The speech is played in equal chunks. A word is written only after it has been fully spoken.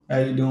How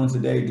you doing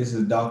today? This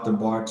is Dr.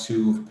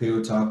 Bar2 of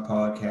Pill Talk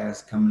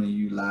Podcast coming to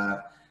you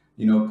live.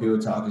 You know, Pill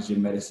Talk is your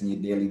medicine, your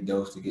daily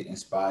dose to get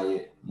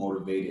inspired,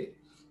 motivated.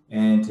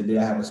 And today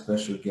I have a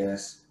special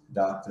guest,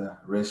 Dr.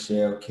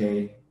 Rachelle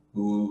K,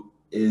 who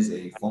is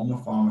a former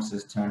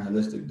pharmacist turned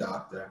holistic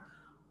doctor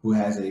who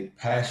has a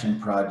passion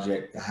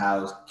project to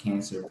house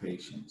cancer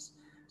patients.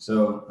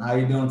 So, how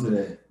you doing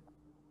today?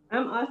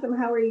 I'm awesome.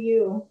 How are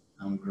you?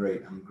 I'm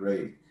great. I'm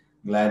great.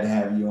 Glad to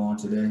have you on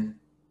today.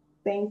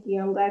 Thank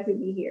you. I'm glad to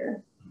be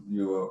here.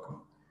 You're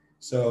welcome.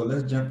 So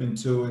let's jump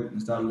into it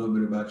and start a little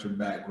bit about your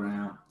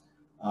background.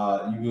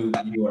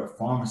 You are a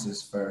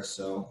pharmacist first.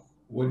 So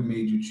what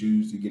made you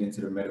choose to get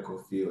into the medical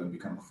field and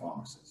become a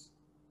pharmacist?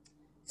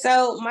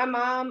 So, my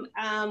mom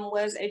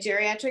was a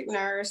geriatric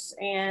nurse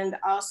and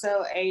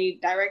also a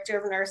director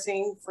of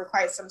nursing for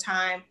quite some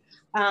time.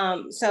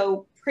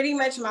 So, pretty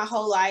much my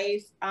whole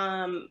life,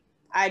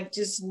 I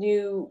just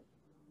knew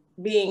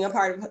being a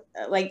part of,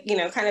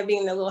 kind of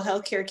being the little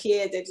healthcare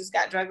kid that just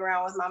got drug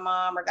around with my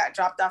mom or got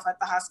dropped off at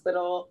the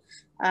hospital.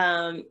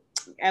 Um,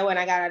 and when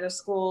I got out of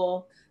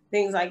school,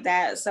 things like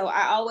that. So,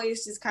 I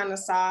always just kind of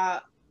saw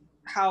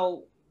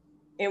how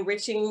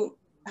enriching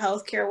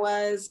healthcare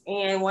was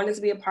and wanted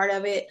to be a part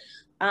of it.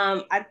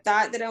 I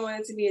thought that I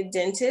wanted to be a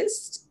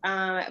dentist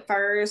at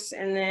first,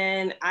 and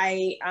then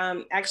I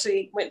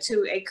actually went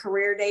to a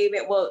career day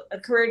event. Well, a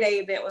career day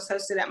event was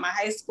hosted at my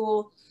high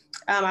school.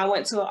 I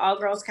went to an all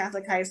girls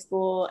Catholic high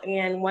school,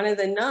 and one of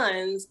the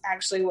nuns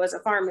actually was a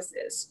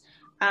pharmacist.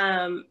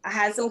 I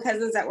had some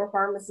cousins that were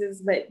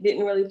pharmacists, but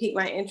didn't really pique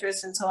my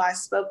interest until I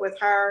spoke with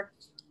her.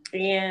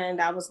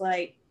 And I was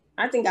like,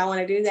 I think I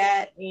want to do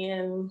that.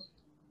 And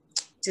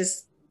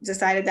just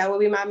decided that would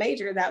be my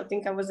major. That I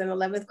think I was in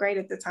 11th grade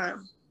at the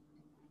time.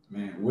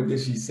 Man, what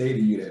did she say to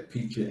you that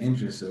piqued your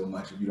interest so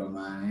much, if you don't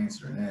mind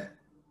answering that?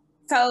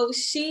 So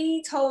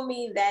she told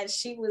me that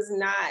she was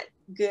not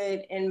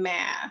good in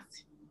math,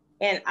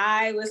 and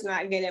I was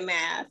not good at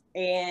math.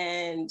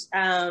 And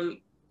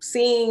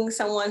seeing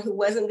someone who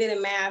wasn't good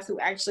at math who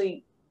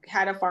actually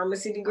had a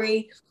pharmacy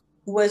degree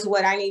was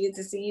what I needed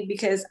to see,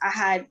 because I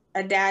had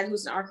a dad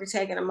who's an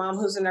architect and a mom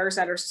who's a nurse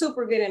that are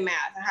super good at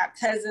math. I have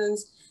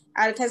cousins.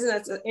 I had a cousin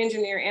that's an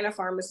engineer and a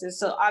pharmacist,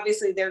 so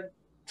obviously they're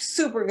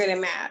super good at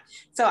math.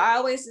 So I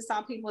always just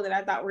saw people that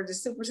I thought were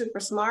just super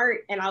super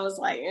smart, and I was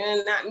like,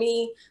 not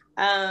me.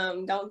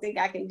 Don't think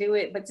I can do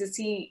it. But to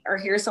see or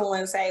hear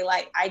someone say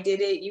like, I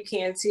did it, you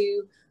can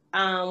too,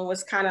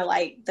 was kind of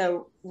like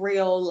the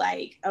real,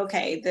 like,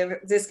 okay,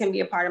 this can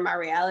be a part of my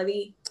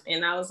reality.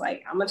 And I was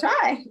like, I'm gonna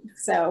try.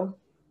 So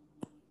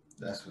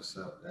That's what's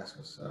up. That's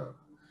what's up.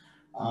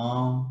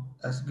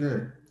 That's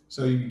good.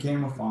 So you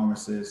became a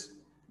pharmacist.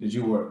 Did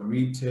you work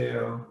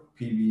retail,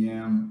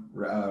 PBM,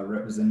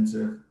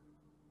 representative?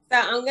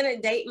 I'm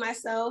gonna date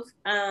myself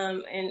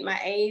and my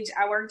age.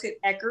 I worked at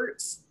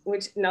Eckert's,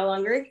 which no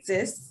longer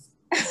exists.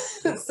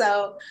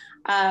 So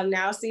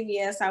now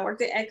CVS. I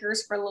worked at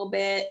Eckert's for a little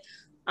bit,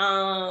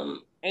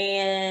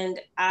 and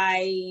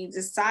I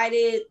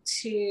decided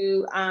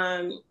to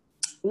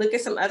look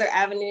at some other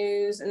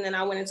avenues, and then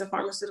I went into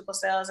pharmaceutical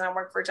sales, and I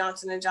worked for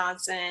Johnson and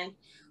Johnson,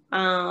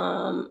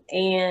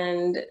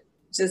 and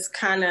just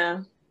kind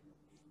of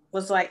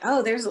was like,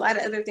 oh, there's a lot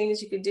of other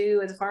things you could do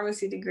with a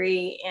pharmacy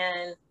degree.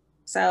 And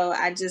so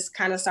I just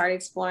kind of started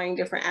exploring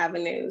different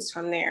avenues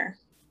from there.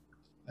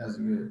 That's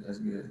good. That's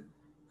good.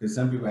 Because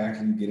some people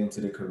actually get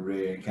into the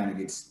career and kind of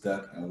get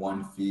stuck in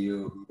one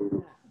field.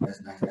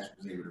 That's nice that you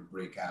was able to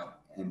break out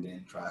and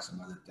then try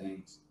some other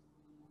things.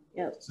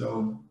 Yep.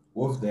 So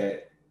with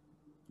that,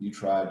 you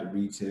tried the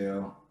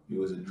retail. You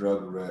was a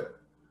drug rep.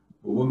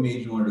 But what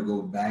made you want to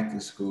go back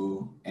to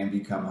school and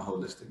become a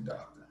holistic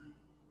doctor?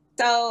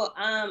 So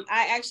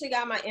I actually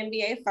got my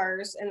MBA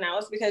first, and that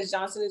was because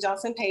Johnson and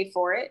Johnson paid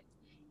for it.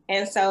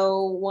 And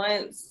so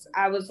once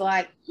I was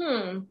like,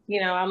 I'm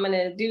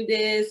gonna do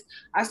this,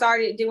 I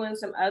started doing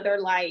some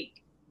other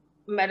like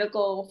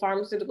medical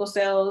pharmaceutical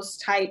sales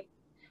type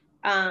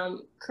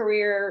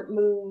career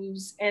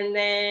moves. And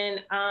then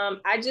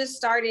I just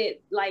started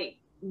like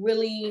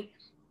really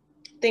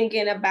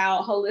thinking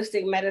about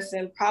holistic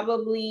medicine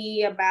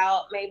probably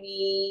about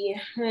maybe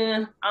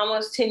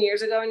almost 10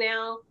 years ago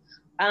now.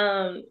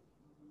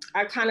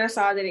 I kind of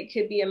saw that it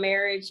could be a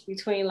marriage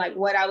between like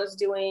what I was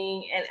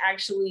doing and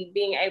actually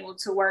being able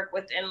to work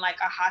within like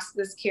a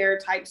hospice care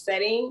type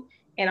setting.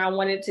 And I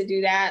wanted to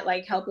do that,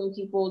 like helping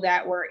people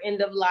that were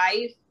end of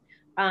life,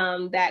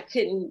 that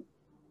couldn't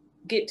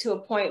get to a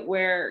point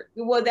where,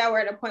 well, that were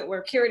at a point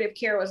where curative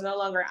care was no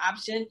longer an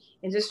option,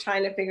 and just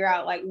trying to figure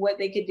out like what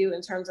they could do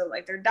in terms of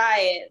like their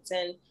diets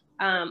and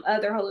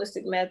other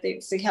holistic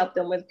methods to help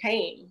them with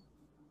pain.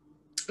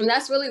 And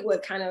that's really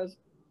what kind of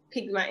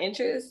piqued my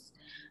interest.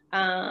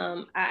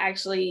 I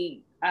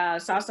actually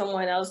saw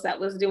someone else that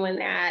was doing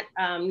that,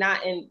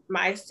 not in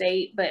my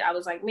state, but I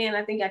was like, man,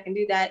 I think I can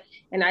do that.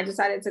 And I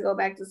decided to go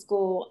back to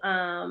school,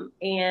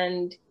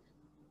 and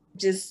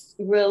just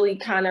really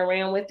kind of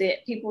ran with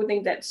it. People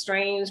think that's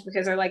strange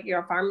because they're like, you're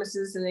a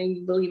pharmacist and then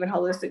you believe in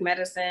holistic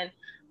medicine.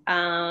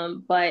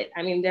 But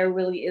I mean, there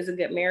really is a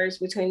good marriage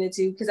between the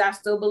two, because I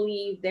still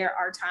believe there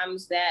are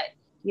times that,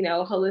 you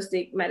know,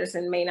 holistic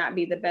medicine may not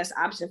be the best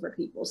option for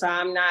people. So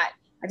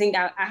I think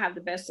I have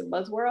the best of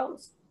both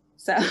worlds.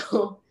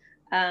 So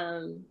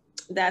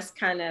that's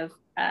kind of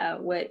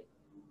what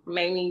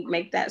made me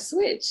make that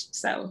switch.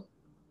 So,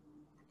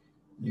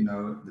 You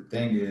know, the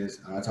thing is,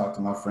 I talk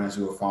to my friends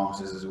who are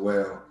pharmacists as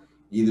well.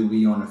 Either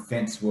we on the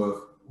fence with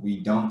we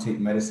don't take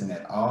medicine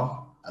at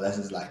all, unless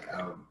it's like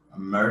a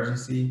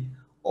emergency,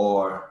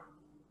 or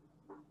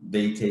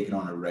they take it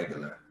on a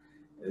regular.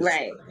 It's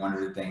right, like one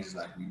of the things is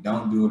like we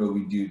don't do it or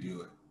we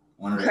do it.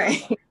 One or the other.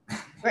 right,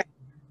 right.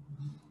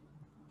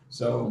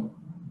 So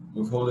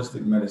with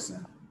holistic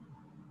medicine,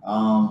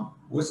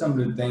 what's some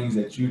of the things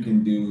that you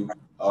can do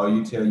or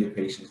you tell your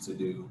patients to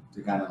do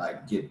to kind of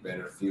like get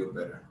better, feel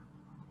better?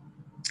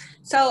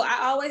 So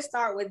I always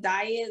start with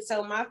diet.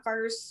 So my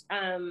first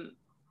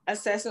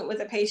assessment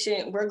with a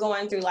patient, we're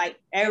going through like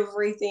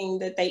everything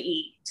that they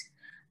eat.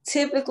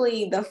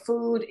 Typically, the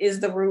food is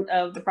the root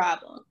of the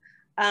problem.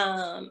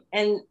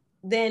 And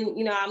then,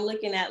 you know, I'm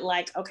looking at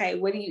like, okay,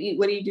 what do you eat?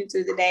 What do you do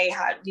through the day?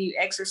 How do you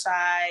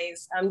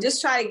exercise?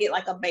 Just try to get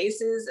like a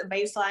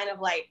baseline of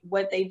like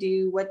what they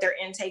do, what they're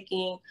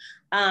intaking.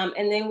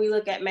 And then we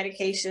look at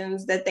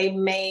medications that they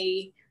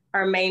may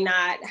or may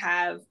not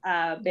have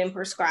been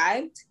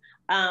prescribed.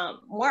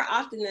 More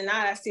often than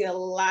not, I see a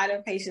lot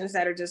of patients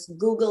that are just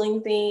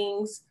Googling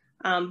things,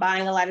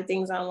 buying a lot of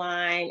things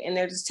online, and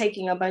they're just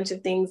taking a bunch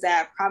of things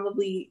that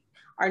probably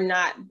are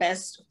not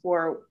best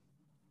for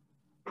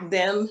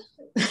them.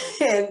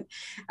 And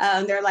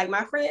they're like,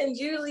 my friend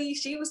Julie,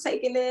 she was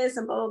taking this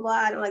and blah, blah,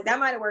 blah. And I'm like, that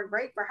might have worked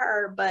great for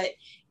her, but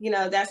you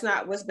know, that's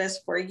not what's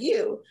best for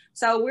you.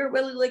 So we're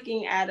really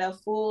looking at a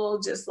full,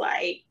 just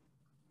like,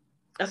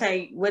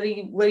 okay, what do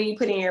you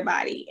put in your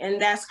body?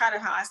 And that's kind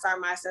of how I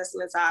start my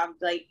assessments off,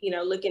 like, you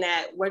know, looking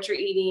at what you're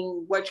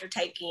eating, what you're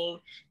taking,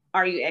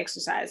 are you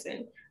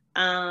exercising?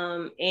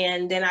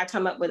 And then I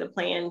come up with a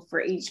plan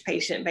for each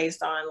patient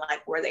based on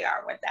like where they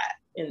are with that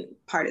in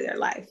part of their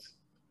life.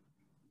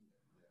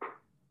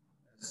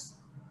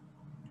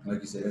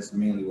 Like you said, that's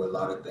mainly what a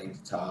lot of things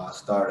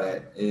start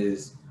at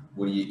is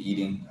what are you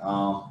eating?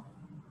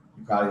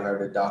 You probably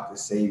heard of Dr.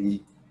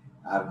 Sebi.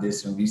 I did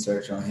some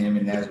research on him,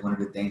 and that's one of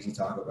the things he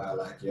talked about,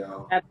 like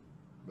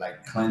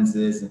like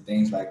cleanses and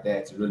things like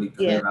that to really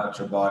Yeah, clear out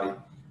your body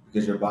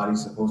because your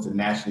body's supposed to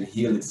naturally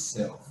heal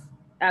itself.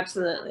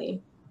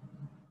 absolutely.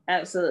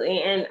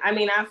 Absolutely. And I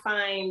mean, I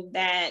find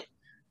that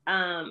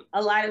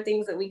a lot of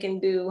things that we can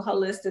do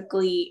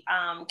holistically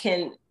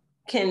can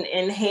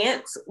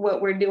enhance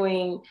what we're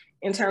doing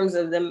in terms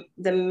of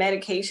the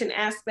medication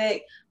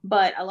aspect,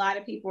 but a lot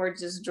of people are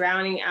just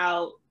drowning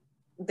out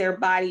their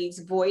body's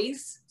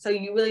voice. So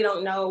you really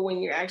don't know when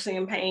you're actually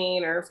in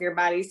pain or if your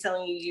body's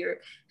telling you you're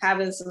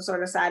having some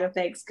sort of side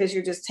effects because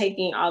you're just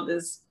taking all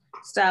this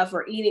stuff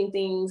or eating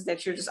things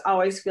that you're just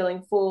always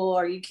feeling full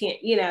or you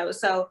can't, you know.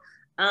 So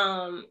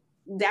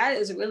that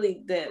is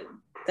really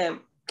the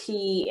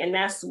key. And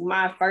that's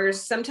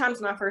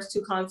sometimes my first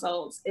two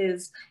consults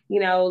is, you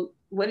know,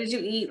 what did you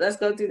eat? Let's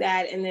go through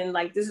that. And then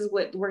like, this is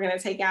what we're going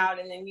to take out.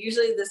 And then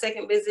usually the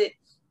second visit,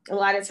 a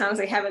lot of times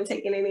they haven't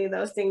taken any of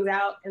those things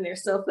out and they're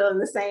still feeling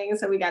the same.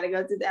 So we got to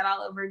go through that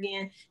all over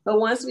again. But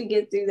once we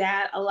get through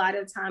that, a lot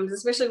of times,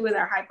 especially with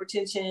our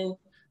hypertension,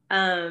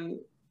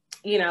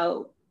 you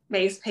know,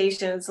 based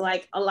patients,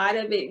 like a lot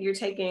of it, you're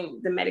taking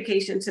the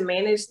medication to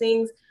manage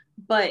things,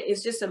 but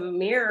it's just a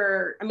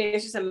mirror. I mean,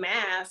 it's just a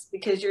mask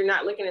because you're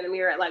not looking in the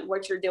mirror at like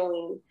what you're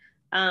doing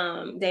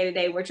day to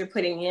day, what you're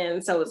putting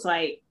in. So it's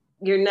like,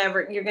 you're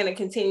going to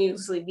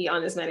continuously be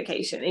on this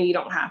medication and you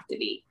don't have to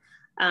be.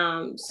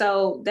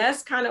 So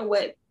that's kind of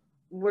what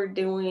we're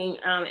doing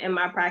in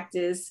my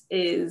practice,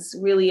 is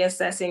really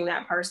assessing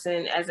that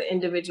person as an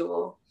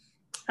individual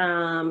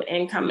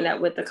and coming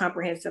up with a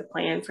comprehensive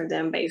plan for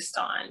them based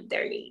on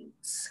their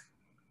needs.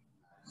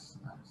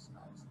 Nice.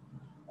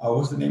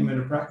 What's the name of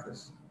the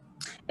practice?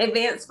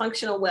 Advanced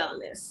Functional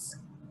Wellness.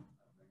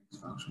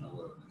 Functional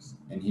Wellness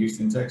in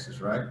Houston, Texas,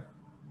 right?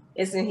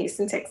 It's in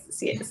Houston,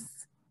 Texas. Yes.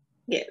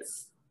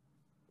 Yes.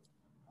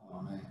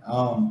 Oh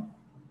man.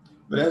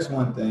 But that's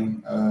one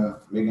thing,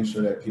 making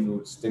sure that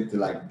people stick to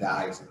like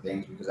diets and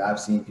things, because I've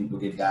seen people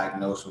get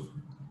diagnosed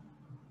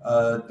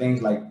with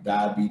things like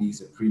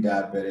diabetes or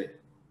pre-diabetic,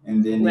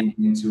 and then they Right.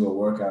 get into a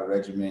workout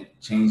regimen,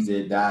 change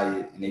their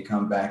diet, and they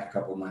come back a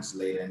couple months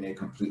later and they're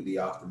completely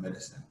off the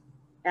medicine.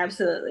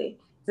 Absolutely.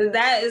 So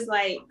that is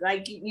like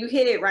you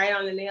hit it right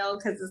on the nail,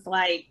 because it's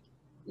like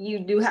you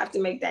do have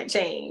to make that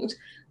change.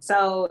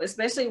 So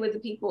especially with the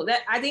people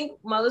that I think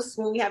most,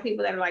 when we have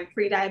people that are like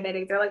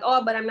pre-diabetic, they're like,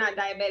 oh, but I'm not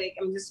diabetic,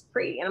 I'm just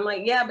pre. And I'm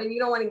like, yeah, but you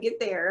don't want to get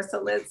there. So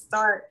let's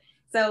start.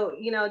 So,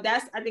 you know,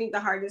 that's, I think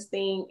the hardest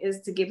thing is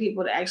to get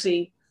people to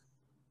actually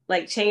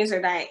like change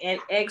their diet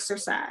and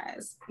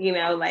exercise, you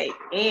know, like,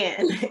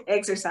 and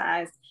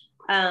exercise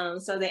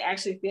so they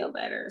actually feel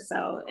better.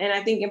 So, and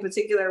I think in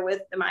particular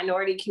with the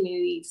minority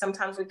community,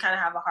 sometimes we kind of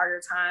have a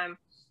harder time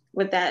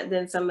with that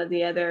than some of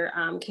the other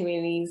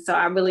communities. So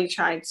I really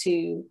try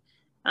to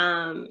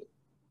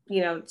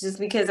just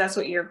because that's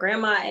what your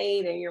grandma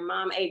ate and your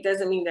mom ate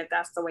doesn't mean that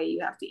that's the way you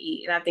have to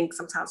eat. And I think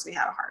sometimes we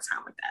have a hard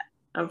time with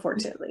that,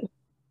 unfortunately.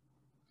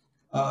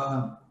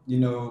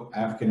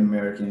 African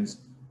Americans,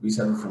 we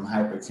suffer from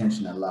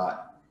hypertension a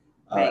lot.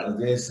 Right. Is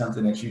there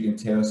something that you can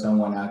tell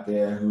someone out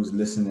there who's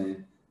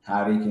listening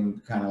how they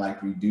can kind of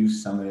like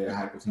reduce some of their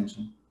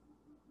hypertension?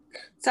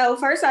 So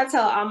first, I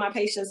tell all my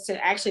patients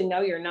to actually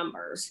know your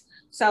numbers.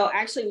 So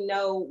actually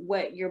know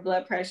what your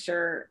blood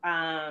pressure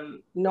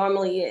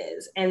normally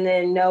is, and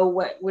then know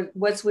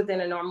what's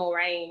within a normal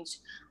range.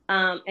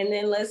 And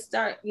then let's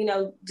start,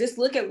 just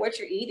look at what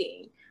you're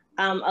eating.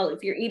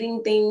 If you're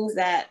eating things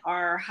that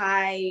are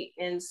high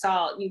in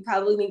salt, you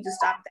probably need to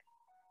stop that.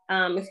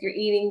 If you're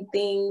eating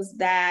things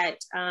that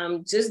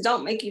just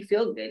don't make you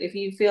feel good, if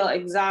you feel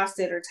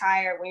exhausted or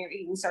tired when you're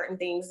eating certain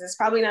things, it's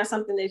probably not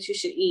something that you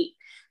should eat.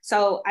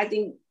 So I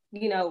think,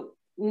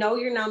 know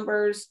your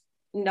numbers,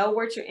 know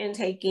what you're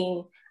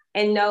intaking,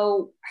 and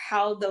know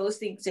how those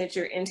things that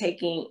you're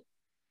intaking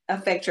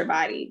affect your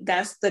body.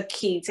 That's the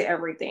key to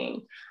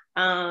everything.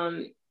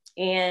 And,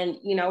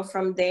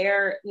 from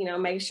there,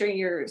 make sure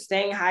you're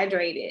staying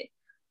hydrated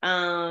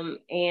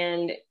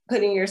and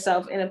putting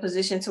yourself in a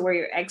position to where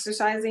you're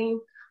exercising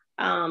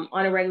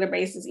on a regular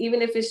basis,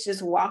 even if it's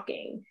just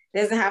walking. It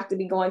doesn't have to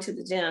be going to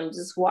the gym,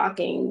 just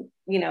walking,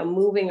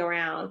 moving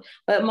around.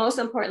 But most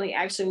importantly,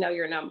 actually know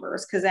your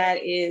numbers, because that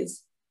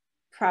is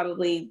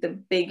probably the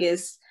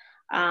biggest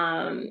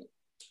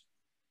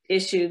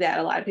issue that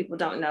a lot of people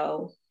don't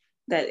know,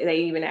 that they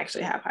even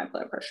actually have high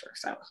blood pressure.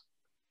 So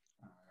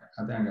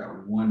I think I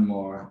got one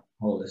more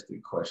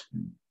holistic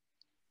question.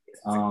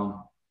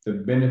 The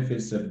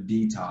benefits of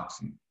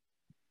detoxing.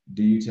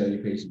 Do you tell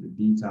your patient to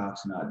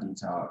detox, not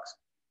detox?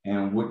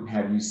 And what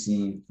have you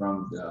seen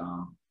from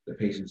the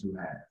patients who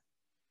have?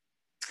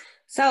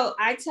 So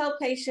I tell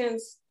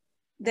patients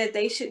that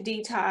they should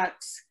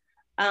detox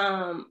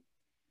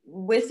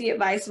with the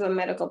advice of a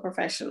medical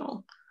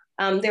professional.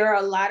 There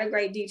are a lot of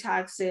great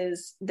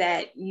detoxes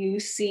that you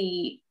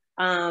see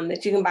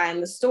that you can buy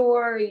in the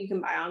store, you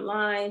can buy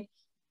online,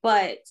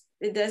 but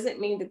it doesn't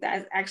mean that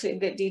that's actually a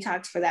good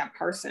detox for that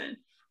person.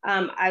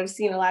 I've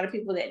seen a lot of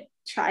people that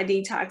try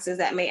detoxes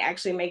that may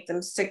actually make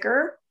them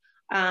sicker.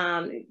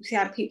 You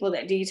have people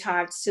that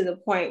detox to the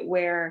point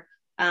where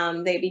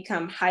they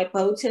become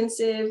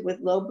hypotensive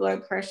with low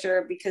blood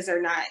pressure because they're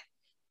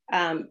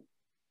not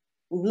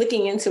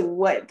looking into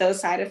what those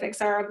side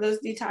effects are of those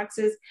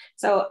detoxes.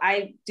 So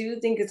I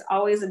do think it's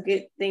always a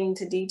good thing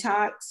to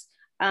detox.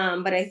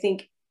 But I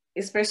think,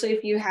 especially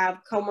if you have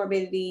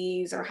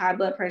comorbidities or high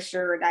blood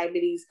pressure or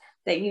diabetes,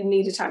 that you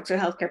need to talk to a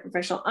healthcare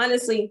professional.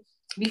 Honestly,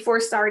 before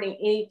starting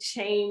any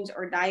change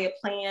or diet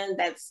plan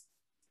that's,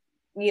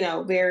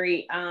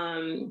 very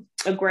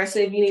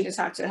aggressive, you need to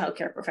talk to a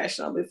healthcare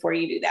professional before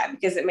you do that,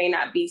 because it may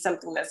not be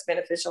something that's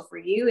beneficial for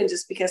you. And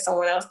just because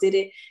someone else did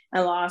it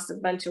and lost a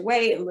bunch of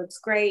weight and looks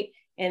great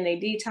and they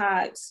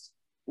detoxed,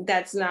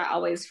 that's not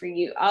always for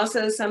you.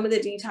 Also, some of the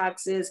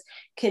detoxes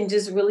can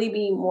just really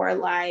be more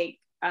like,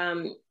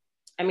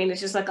 it's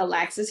just like a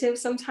laxative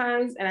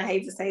sometimes. And I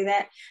hate to say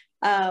that,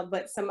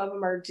 but some of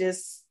them are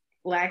just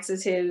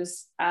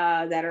laxatives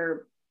that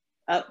are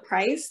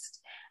uppriced.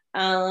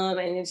 And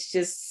it's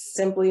just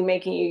simply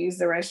making you use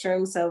the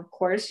restroom. So of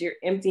course you're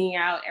emptying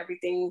out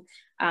everything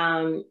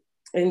in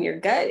your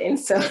gut. And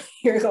so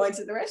you're going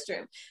to the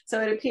restroom.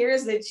 So it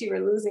appears that you are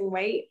losing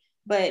weight,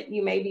 but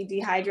you may be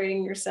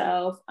dehydrating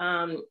yourself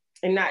and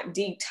not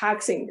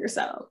detoxing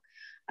yourself.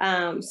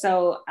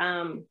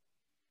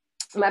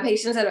 My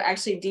patients that are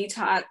actually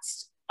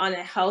detoxed on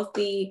a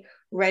healthy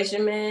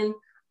regimen,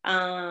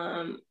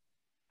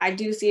 I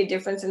do see a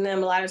difference in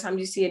them. A lot of times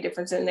you see a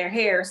difference in their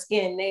hair,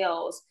 skin,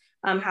 nails,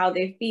 how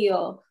they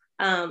feel.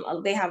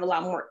 They have a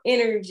lot more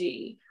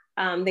energy.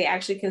 They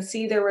actually can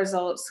see their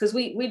results, because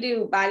we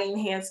do body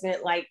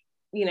enhancement, like,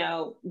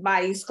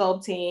 body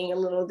sculpting, a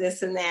little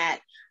this and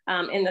that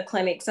in the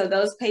clinic. So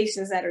those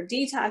patients that are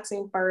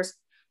detoxing first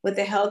with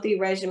a healthy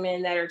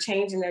regimen, that are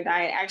changing their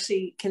diet,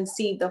 actually can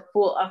see the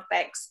full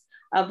effects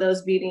of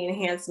those beauty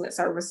enhancement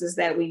services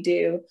that we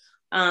do.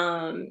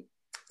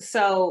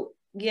 So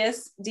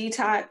yes,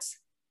 detox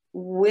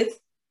with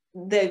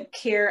the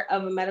care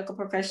of a medical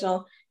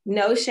professional.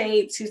 No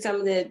shade to some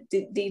of the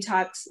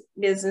detox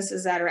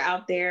businesses that are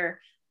out there.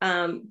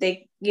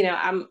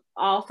 I'm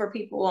all for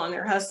people on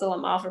their hustle.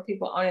 I'm all for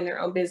people owning their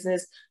own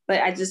business.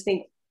 But I just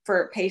think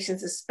for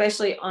patients,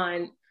 especially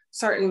on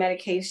certain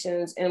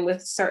medications and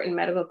with certain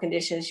medical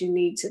conditions, you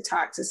need to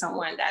talk to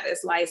someone that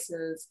is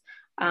licensed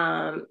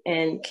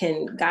and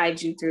can guide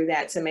you through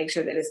that to make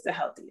sure that it's the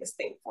healthiest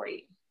thing for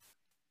you.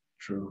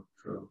 True.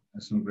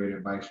 That's some great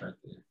advice right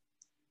there.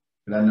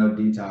 But I know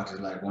detox is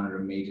like one of the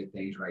major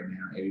things right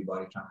now.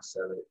 Everybody trying to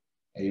sell it.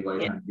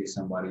 Everybody trying to get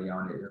somebody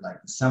on it. It's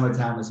like the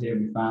summertime is here.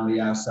 We finally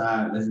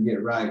outside. Let's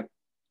get right.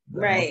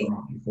 Right.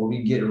 Before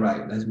we get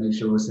right, let's make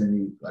sure what's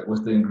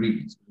the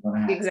ingredients we're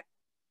gonna have. Exactly.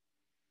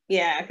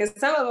 Yeah, because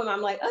some of them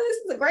I'm like, oh, this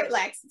is a great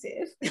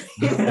laxative.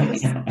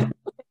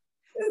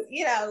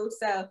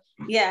 So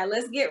yeah,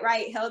 let's get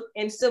right, health,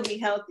 and still be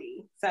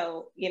healthy.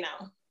 So Yeah,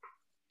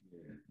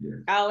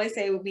 I always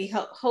say it would be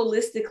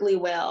holistically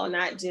well,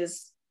 not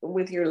just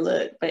with your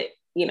look, but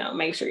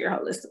make sure you're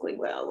holistically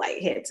well,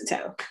 like head to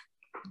toe.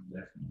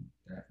 Definitely.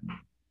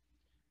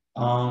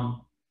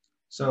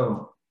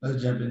 So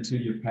let's jump into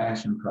your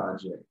passion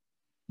project,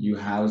 you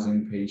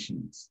housing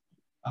patients.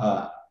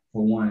 For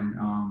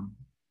one,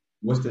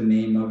 what's the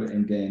name of it,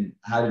 and then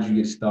how did you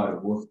get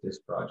started with this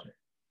project?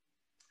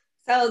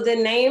 So the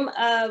name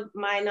of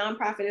my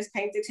nonprofit is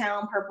Paint the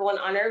Town Purple in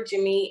honor of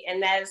Jimmy,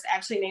 and that is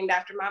actually named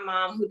after my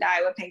mom, who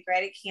died with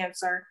pancreatic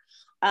cancer.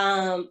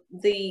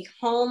 The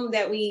home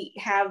that we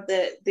have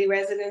the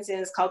residence in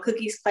is called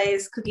Cookie's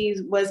Place.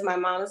 Cookies was my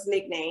mom's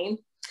nickname.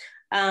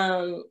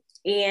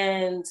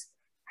 And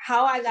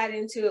how I got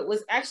into it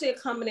was actually a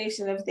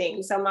combination of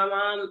things. So my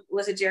mom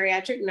was a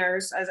geriatric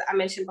nurse, as I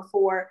mentioned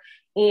before,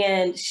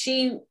 and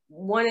she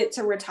wanted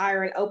to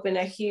retire and open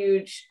a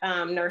huge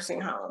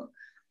nursing home.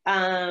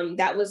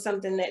 That was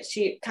something that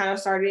she kind of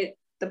started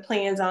the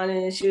plans on,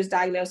 and she was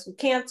diagnosed with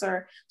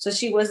cancer, so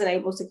she wasn't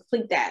able to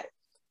complete that.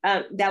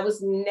 That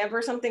was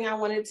never something I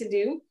wanted to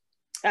do.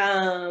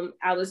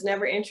 I was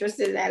never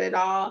interested in that at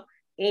all.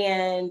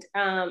 And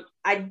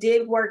I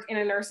did work in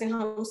a nursing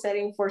home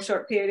setting for a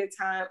short period of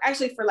time,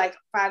 actually for like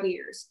 5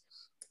 years.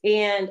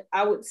 And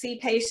I would see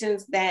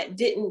patients that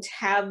didn't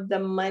have the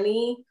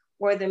money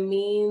or the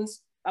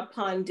means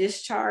upon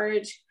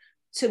discharge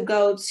to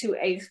go to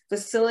a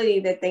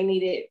facility that they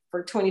needed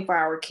for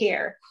 24-hour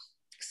care.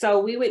 So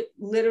we would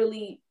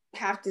literally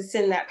have to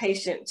send that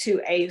patient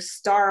to a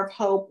Star of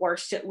Hope or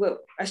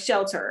a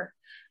shelter.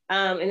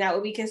 And that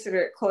would be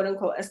considered, quote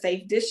unquote, a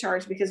safe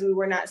discharge, because we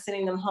were not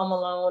sending them home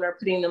alone or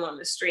putting them on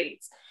the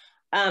streets.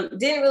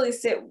 Didn't really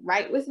sit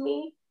right with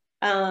me,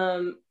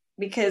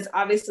 because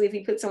obviously if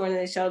you put someone in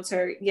a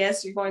shelter,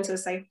 yes, you're going to a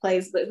safe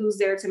place, but who's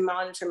there to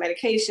monitor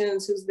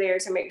medications? Who's there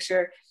to make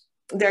sure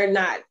they're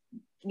not,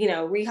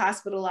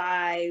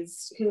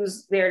 rehospitalized?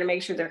 Who's there to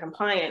make sure they're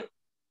compliant?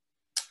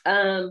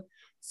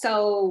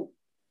 So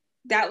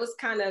that was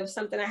kind of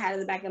something I had in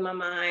the back of my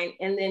mind.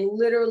 And then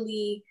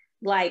literally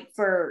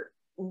for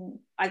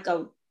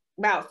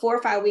about 4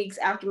 or 5 weeks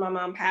after my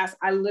mom passed,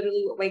 I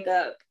literally would wake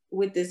up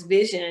with this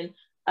vision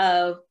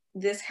of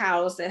this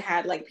house that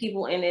had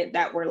people in it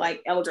that were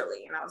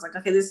elderly. And I was like,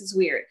 okay, this is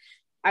weird.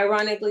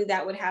 Ironically,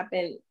 that would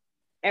happen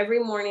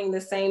every morning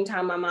the same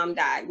time my mom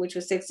died, which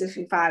was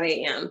 6:55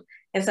 a.m.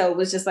 And so it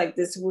was just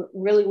this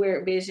really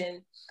weird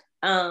vision.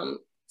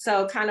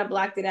 So kind of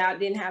blocked it out,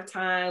 didn't have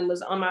time,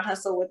 was on my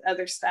hustle with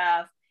other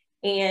stuff.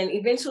 And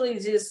eventually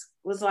just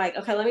was like,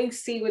 okay, let me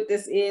see what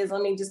this is.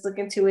 Let me just look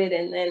into it.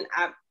 And then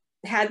I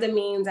had the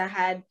means, I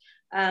had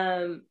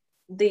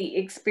the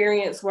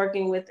experience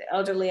working with the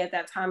elderly at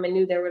that time and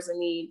knew there was a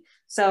need.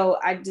 So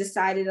I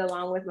decided,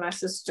 along with my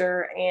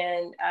sister,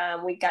 and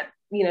we got,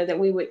 that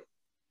we would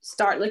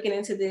start looking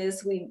into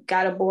this. We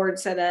got a board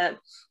set up,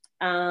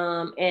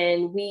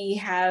 and we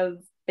have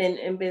been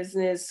in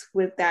business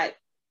with that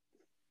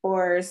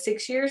for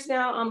 6 years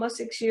now, almost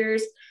 6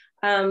 years.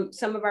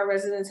 Some of our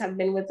residents have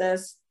been with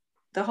us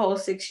the whole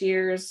 6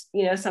 years.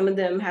 Some of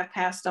them have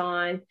passed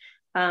on.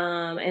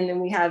 And then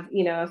we have,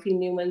 a few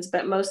new ones,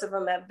 but most of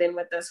them have been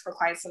with us for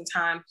quite some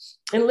time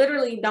and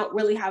literally don't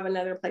really have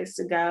another place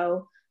to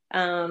go.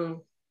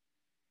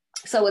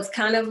 So it's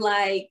kind of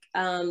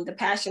the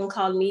passion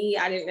called me.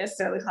 I didn't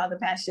necessarily call the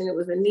passion. It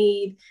was a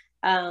need,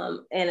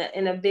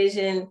 and a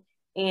vision.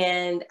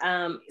 And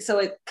so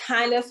it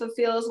kind of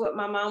fulfills what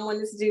my mom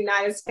wanted to do,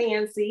 not as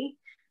fancy.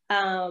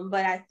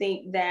 But I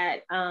think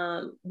that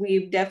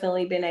we've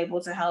definitely been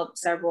able to help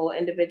several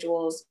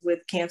individuals with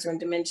cancer and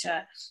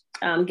dementia,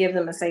 give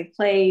them a safe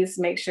place,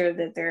 make sure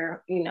that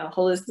they're,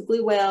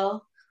 holistically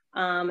well,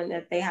 and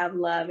that they have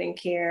love and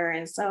care.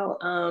 And so,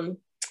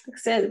 like I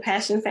said, the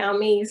passion found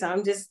me. So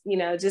I'm just,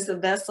 just a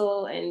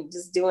vessel and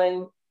just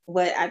doing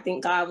what I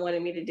think God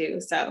wanted me to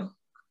do. So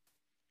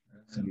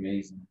that's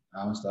amazing.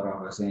 I want to start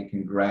off by saying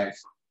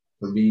congrats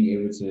for being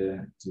able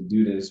to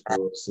do this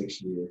for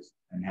 6 years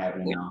and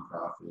having a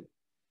nonprofit.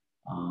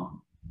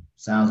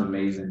 Sounds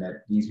amazing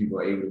that these people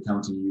are able to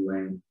come to you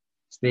and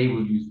stay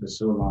with you for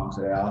so long.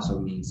 So that also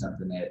means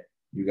something, that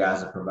you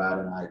guys are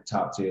providing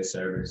top tier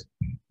service,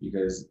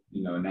 because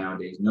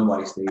nowadays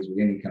nobody stays with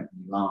any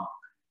company long.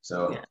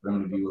 So for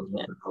them to be with you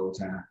for the whole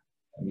time,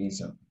 that means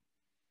something.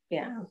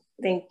 Yeah,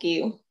 thank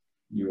you.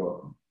 You're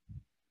welcome.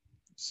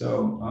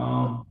 So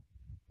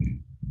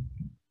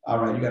all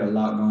right, you got a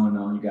lot going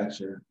on. You got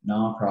your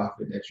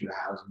nonprofit that you're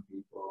housing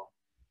people,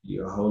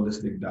 you're a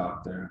holistic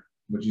doctor,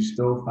 but you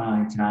still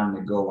find time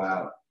to go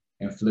out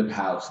and flip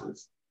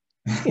houses.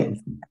 Yes.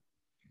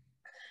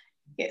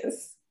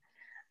 Yes.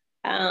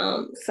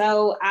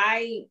 So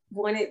I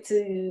wanted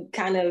to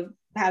kind of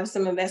have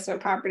some investment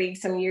property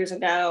some years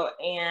ago,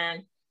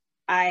 and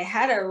I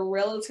had a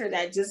realtor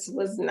that just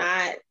was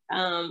not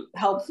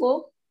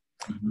helpful.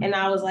 Mm-hmm. And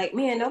I was like,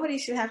 man, nobody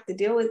should have to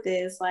deal with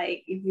this,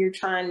 if you're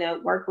trying to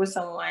work with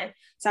someone.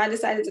 So I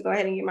decided to go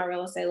ahead and get my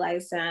real estate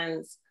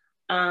license,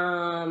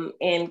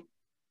 and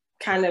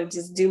kind of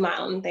just do my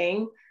own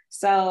thing.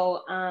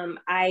 So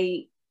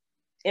I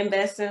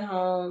invest in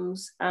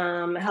homes,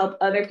 help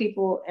other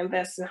people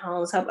invest in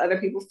homes, help other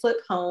people flip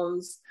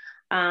homes.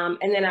 And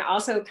then I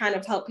also kind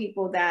of help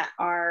people that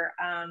are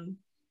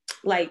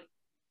like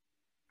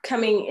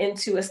coming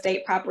into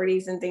estate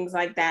properties and things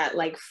like that,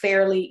 like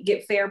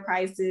get fair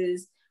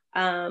prices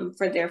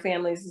for their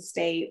families'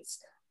 estates.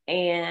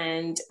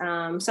 And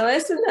so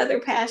it's another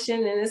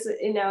passion, and it's,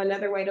 you know,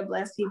 another way to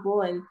bless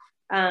people. And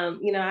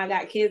you know, I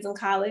got kids in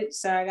college,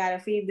 so I got to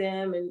feed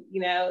them, and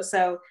you know,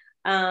 so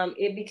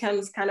it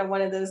becomes kind of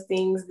one of those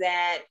things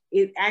that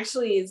it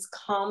actually is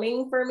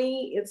calming for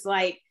me. It's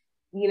like,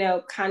 you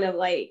know, kind of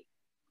like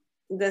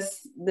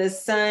the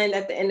sun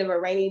at the end of a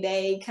rainy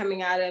day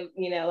coming out of,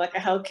 you know, like a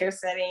healthcare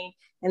setting,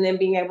 and then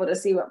being able to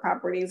see what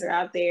properties are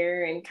out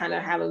there and kind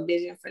of have a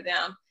vision for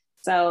them.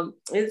 So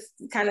it's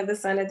kind of the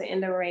sun at the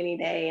end of a rainy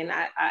day, and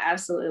I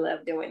absolutely love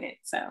doing it.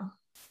 So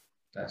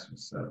that's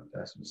what's up.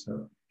 That's what's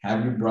up.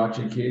 Have you brought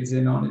your kids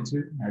in on it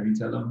too? Have you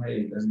tell them,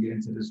 hey, let's get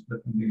into this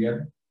flipping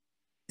together?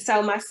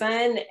 So my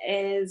son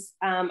is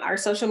our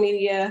social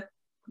media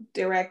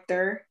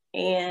director,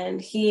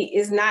 and he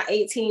is not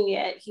 18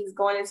 yet. He's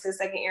going into the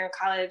second year in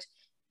college,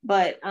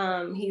 but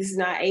he's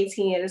not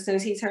 18 yet. As soon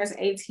as he turns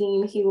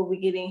 18, he will be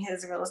getting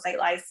his real estate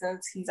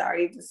license. He's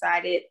already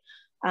decided.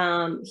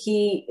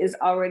 He is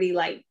already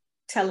like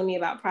telling me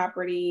about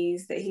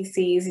properties that he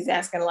sees. He's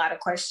asking a lot of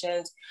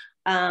questions.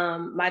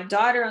 My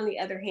daughter, on the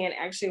other hand,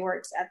 actually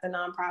works at the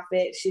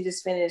nonprofit. She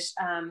just finished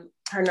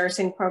her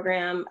nursing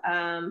program.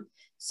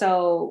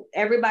 So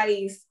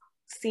everybody's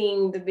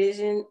seeing the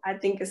vision. I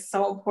think is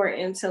so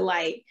important to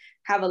like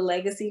have a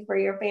legacy for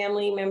your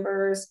family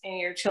members and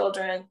your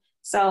children,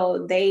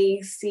 so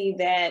they see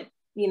that,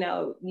 you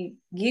know,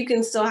 you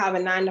can still have a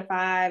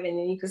 9-to-5, and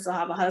then you can still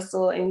have a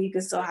hustle, and you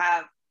can still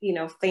have, you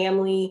know,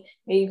 family,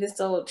 and you can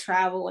still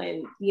travel,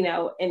 and you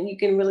know, and you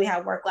can really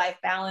have work-life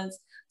balance.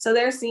 So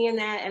they're seeing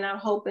that, and I'm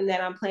hoping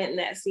that I'm planting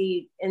that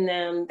seed in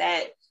them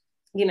that,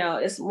 you know,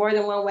 it's more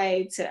than one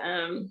way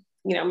to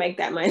you know, make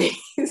that money.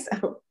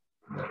 So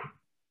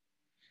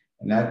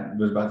and that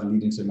was about to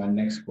lead into my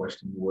next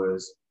question,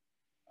 was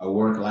a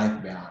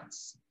work-life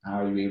balance. How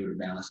are you able to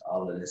balance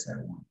all of this at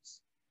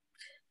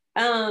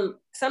once?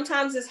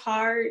 Sometimes it's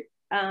hard.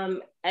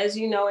 As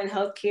you know, in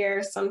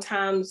healthcare,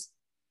 sometimes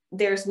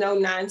there's no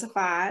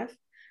 9-to-5.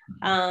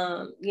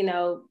 You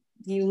know,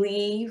 you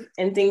leave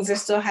and things are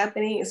still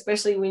happening,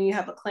 especially when you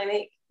have a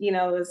clinic, you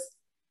know,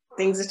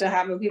 things are still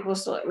happening, people are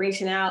still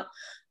reaching out.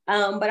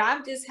 But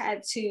I've just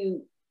had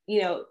to,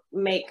 you know,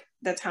 make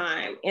the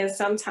time. And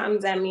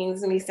sometimes that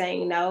means me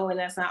saying no. And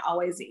that's not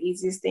always the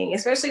easiest thing,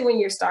 especially when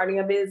you're starting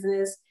a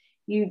business.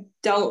 You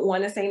don't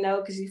want to say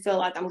no because you feel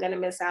like I'm going to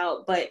miss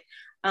out. But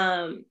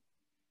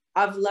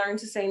I've learned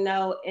to say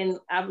no. And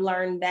I've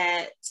learned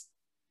that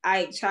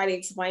I try to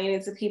explain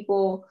it to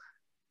people.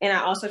 And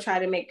I also try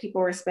to make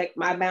people respect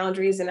my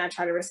boundaries, and I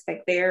try to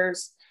respect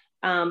theirs,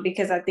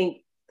 because I think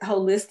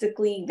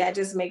holistically that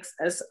just makes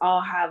us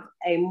all have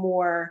a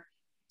more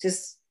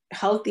just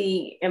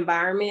healthy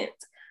environment.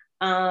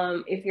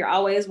 If you're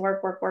always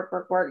work,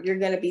 you're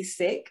going to be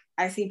sick.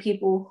 I see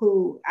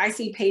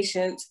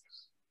patients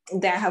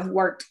that have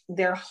worked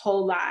their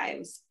whole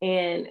lives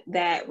and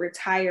that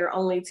retire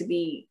only to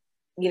be,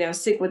 you know,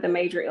 sick with a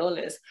major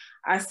illness.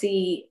 I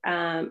see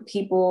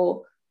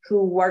people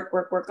who work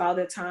all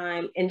the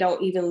time and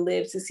don't even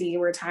live to see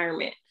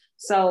retirement.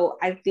 So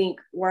I think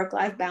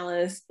work-life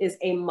balance is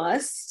a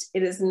must.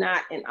 It is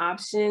not an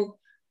option.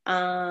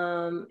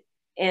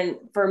 And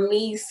for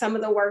me, some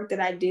of the work that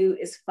I do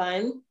is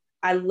fun.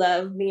 I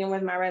love being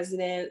with my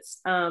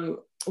residents.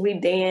 We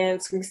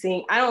dance, we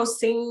sing. I don't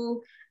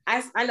sing.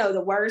 I know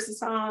the words to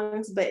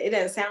songs, but it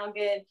doesn't sound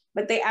good.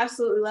 But they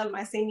absolutely love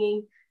my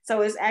singing.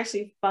 So it's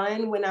actually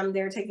fun when I'm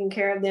there taking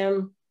care of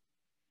them.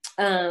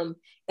 And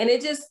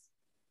it just,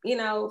 you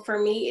know, for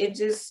me, it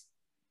just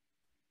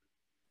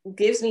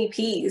gives me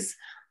peace.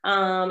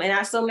 And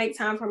I still make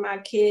time for my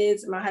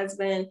kids, my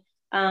husband.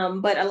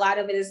 But a lot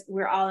of it is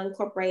we're all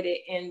incorporated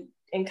in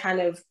kind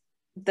of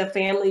the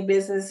family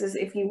businesses,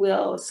 if you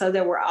will, so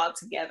that we're all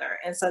together.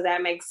 And so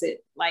that makes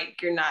it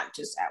like you're not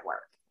just at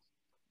work.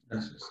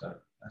 That's what's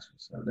up. That's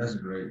what's up. That's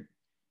great.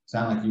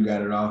 Sound like you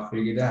got it all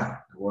figured out.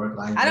 Work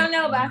life. I don't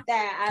know about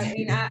that. I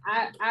mean,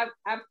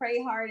 I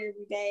pray hard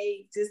every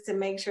day just to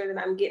make sure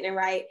that I'm getting it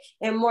right,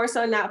 and more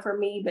so not for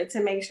me, but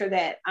to make sure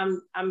that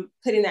I'm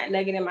putting that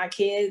nugget in my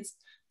kids.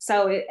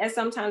 So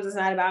sometimes it's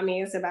not about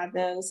me; it's about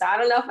them. So I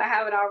don't know if I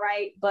have it all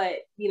right, but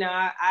you know,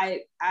 I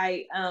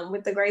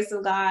with the grace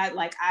of God,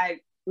 like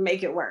I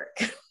make it work.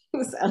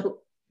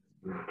 So.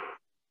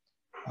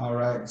 All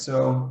right.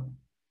 So,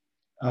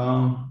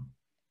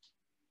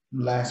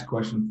 last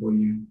question for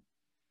you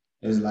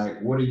is like,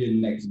 what are your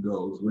next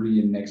goals? What are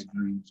your next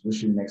dreams?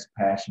 What's your next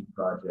passion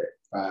project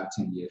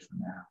 5-10 years from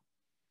now?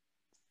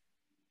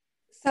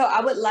 So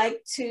I would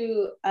like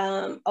to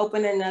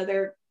open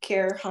another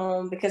care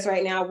home because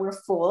right now we're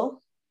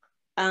full.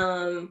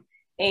 And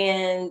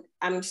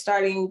I'm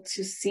starting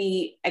to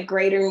see a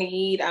greater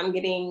need. I'm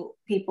getting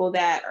people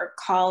that are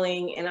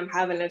calling and I'm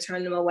having to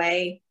turn them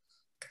away.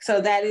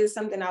 So that is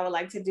something I would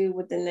like to do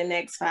within the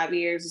next 5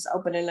 years, is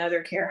open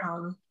another care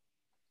home.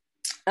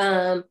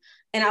 And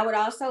I would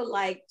also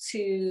like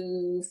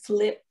to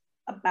flip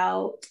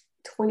about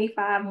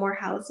 25 more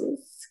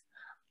houses,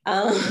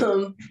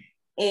 and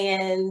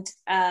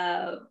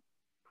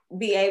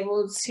be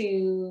able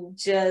to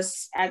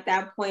just at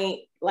that point,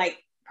 like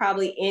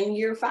probably in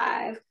year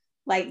 5,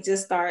 like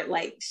just start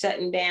like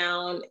shutting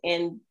down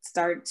and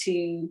start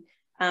to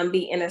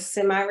be in a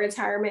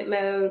semi-retirement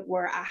mode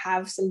where I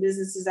have some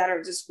businesses that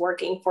are just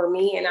working for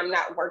me and I'm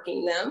not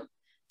working them.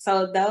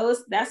 So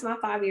that's my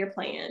 5-year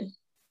plan.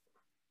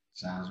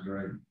 Sounds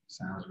great.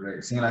 Sounds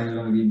great. Seems like it's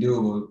going to be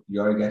doable.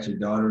 You already got your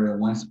daughter in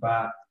one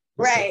spot,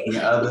 right? In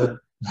the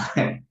other.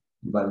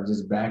 You about to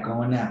just back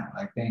on now.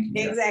 Like, thank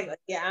you. Exactly.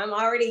 Yeah, I'm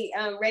already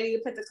ready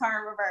to put the car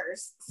in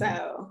reverse.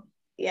 So,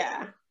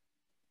 yeah.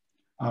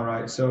 All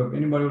right. So, if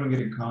anybody want to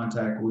get in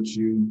contact with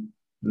you,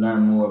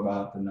 learn more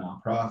about the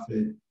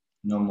nonprofit,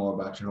 know more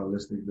about your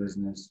holistic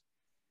business,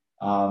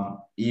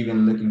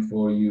 even looking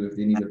for you if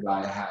they need to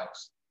buy a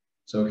house.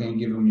 So, can you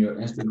give them your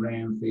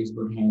Instagram,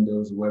 Facebook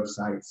handles,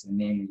 websites, and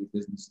name of your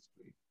businesses,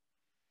 please?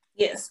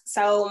 Yes.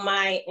 So,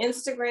 my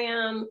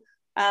Instagram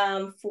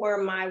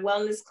for my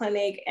wellness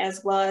clinic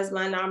as well as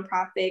my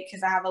nonprofit,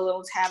 because I have a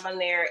little tab on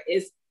there,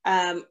 is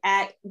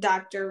at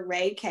Dr.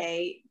 Rae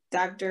K,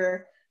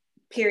 Dr.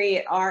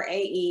 period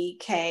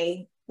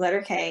RAEK,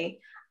 letter K.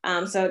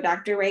 So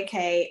Dr. Rae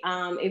K.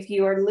 If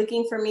you are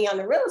looking for me on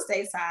the real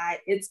estate side,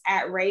 it's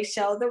at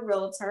Rachelle the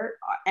Realtor,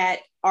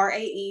 at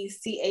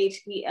RAECHELLE,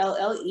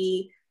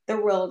 the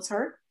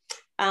Realtor.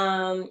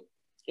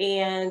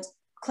 And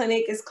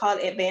clinic is called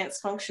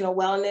Advanced Functional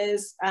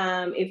Wellness.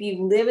 If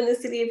you live in the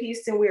city of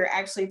Houston, we are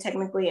actually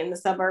technically in the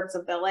suburbs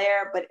of Bel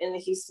Air, but in the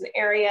Houston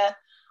area.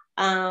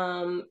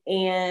 My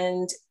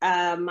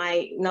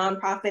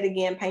nonprofit,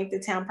 again, Paint the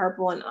Town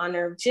Purple in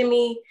honor of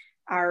Jimmy.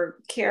 Our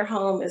care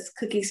home is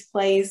Cookie's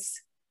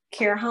Place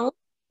Care Home.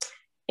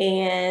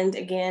 And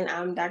again,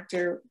 I'm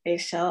Dr.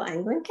 Rachelle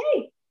Anglin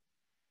K.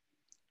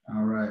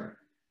 All right.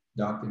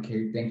 Dr.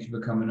 K, thank you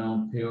for coming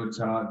on Pill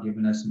Talk,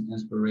 giving us some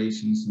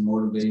inspiration, some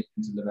motivation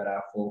to live at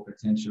our full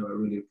potential. I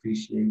really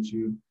appreciate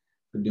you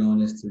for doing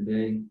this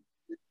today.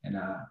 And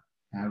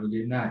have a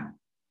good night.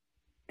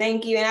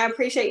 Thank you. And I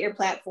appreciate your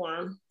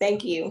platform.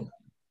 Thank you.